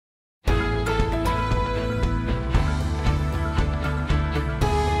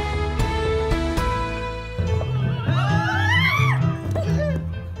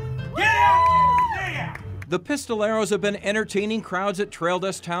The Pistoleros have been entertaining crowds at Trail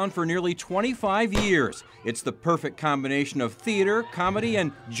Dust Town for nearly 25 years. It's the perfect combination of theater, comedy,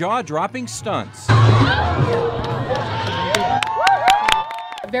 and jaw-dropping stunts.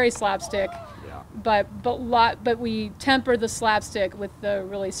 Very slapstick, but we temper the slapstick with the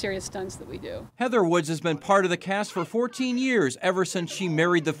really serious stunts that we do. Heather Woods has been part of the cast for 14 years, ever since she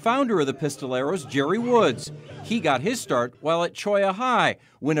married the founder of the Pistoleros, Jerry Woods. He got his start while at Choya High,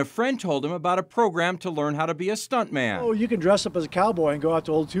 when a friend told him about a program to learn how to be a stuntman. Oh, you can dress up as a cowboy and go out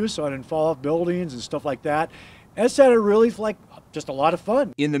to Old Tucson and fall off buildings and stuff like that. And it sounded really like just a lot of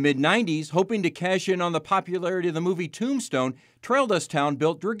fun. In the mid-90s, hoping to cash in on the popularity of the movie Tombstone, Trail Dust Town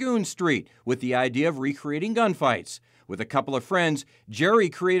built Dragoon Street with the idea of recreating gunfights. With a couple of friends, Jerry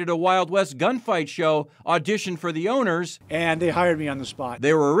created a Wild West gunfight show, auditioned for the owners, and they hired me on the spot.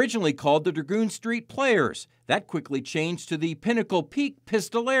 They were originally called the Dragoon Street Players. That quickly changed to the Pinnacle Peak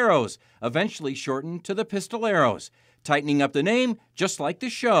Pistoleros, eventually shortened to the Pistoleros, tightening up the name just like the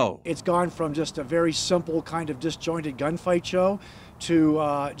show. It's gone from just a very simple kind of disjointed gunfight show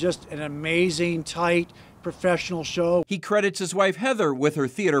to just an amazing, tight, professional show. He credits his wife Heather, with her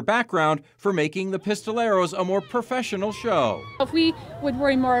theater background, for making the Pistoleros a more professional show. If we would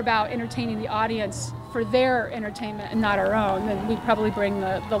worry more about entertaining the audience for their entertainment and not our own, then we'd probably bring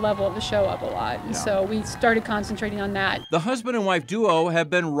the level of the show up a lot. And so we started concentrating on that. The husband and wife duo have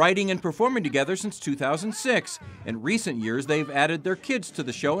been writing and performing together since 2006. In recent years, they've added their kids to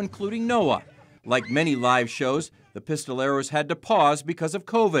the show, including Noah. Like many live shows, the Pistoleros had to pause because of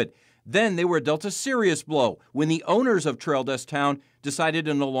COVID. Then they were dealt a serious blow when the owners of Trail Dust Town decided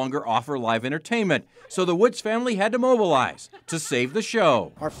to no longer offer live entertainment. So the Woods family had to mobilize to save the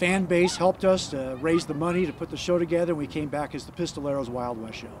show. Our fan base helped us to raise the money to put the show together, and we came back as the Pistoleros Wild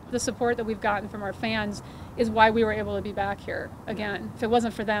West Show. The support that we've gotten from our fans is why we were able to be back here again. If it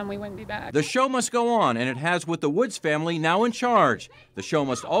wasn't for them, we wouldn't be back. The show must go on, and it has, with the Woods family now in charge. The show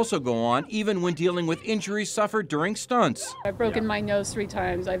must also go on even when dealing with injuries suffered during stunts. I've broken my nose 3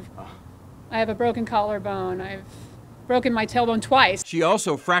 times. I have a broken collarbone. I've broken my tailbone twice. She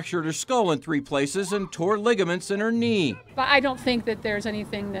also fractured her skull in 3 places and tore ligaments in her knee. But I don't think that there's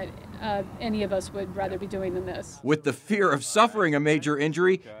anything that any of us would rather be doing than this. With the fear of suffering a major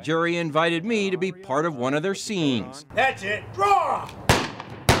injury, Jerry invited me to be part of one of their scenes. That's it. Draw!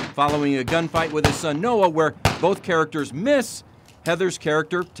 Following a gunfight with his son Noah, where both characters miss, Heather's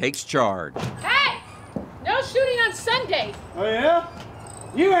character takes charge. Hey! No shooting on Sunday! Oh, yeah?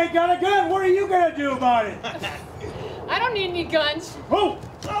 You ain't got a gun. What are you going to do about it? I don't need any guns. Oh!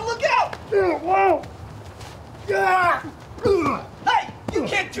 Oh, look out! Whoa! Hey! You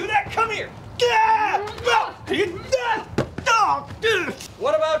can't do that! Come here!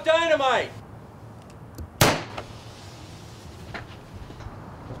 What about dynamite?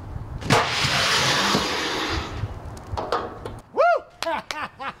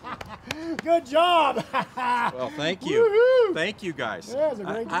 Good job! Well, thank you. Woo-hoo. Thank you, guys. Yeah, it was a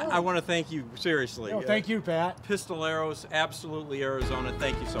great job. I want to thank you, seriously. No, thank you, Pat. Pistoleros, absolutely Arizona,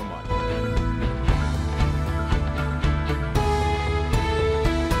 thank you so much.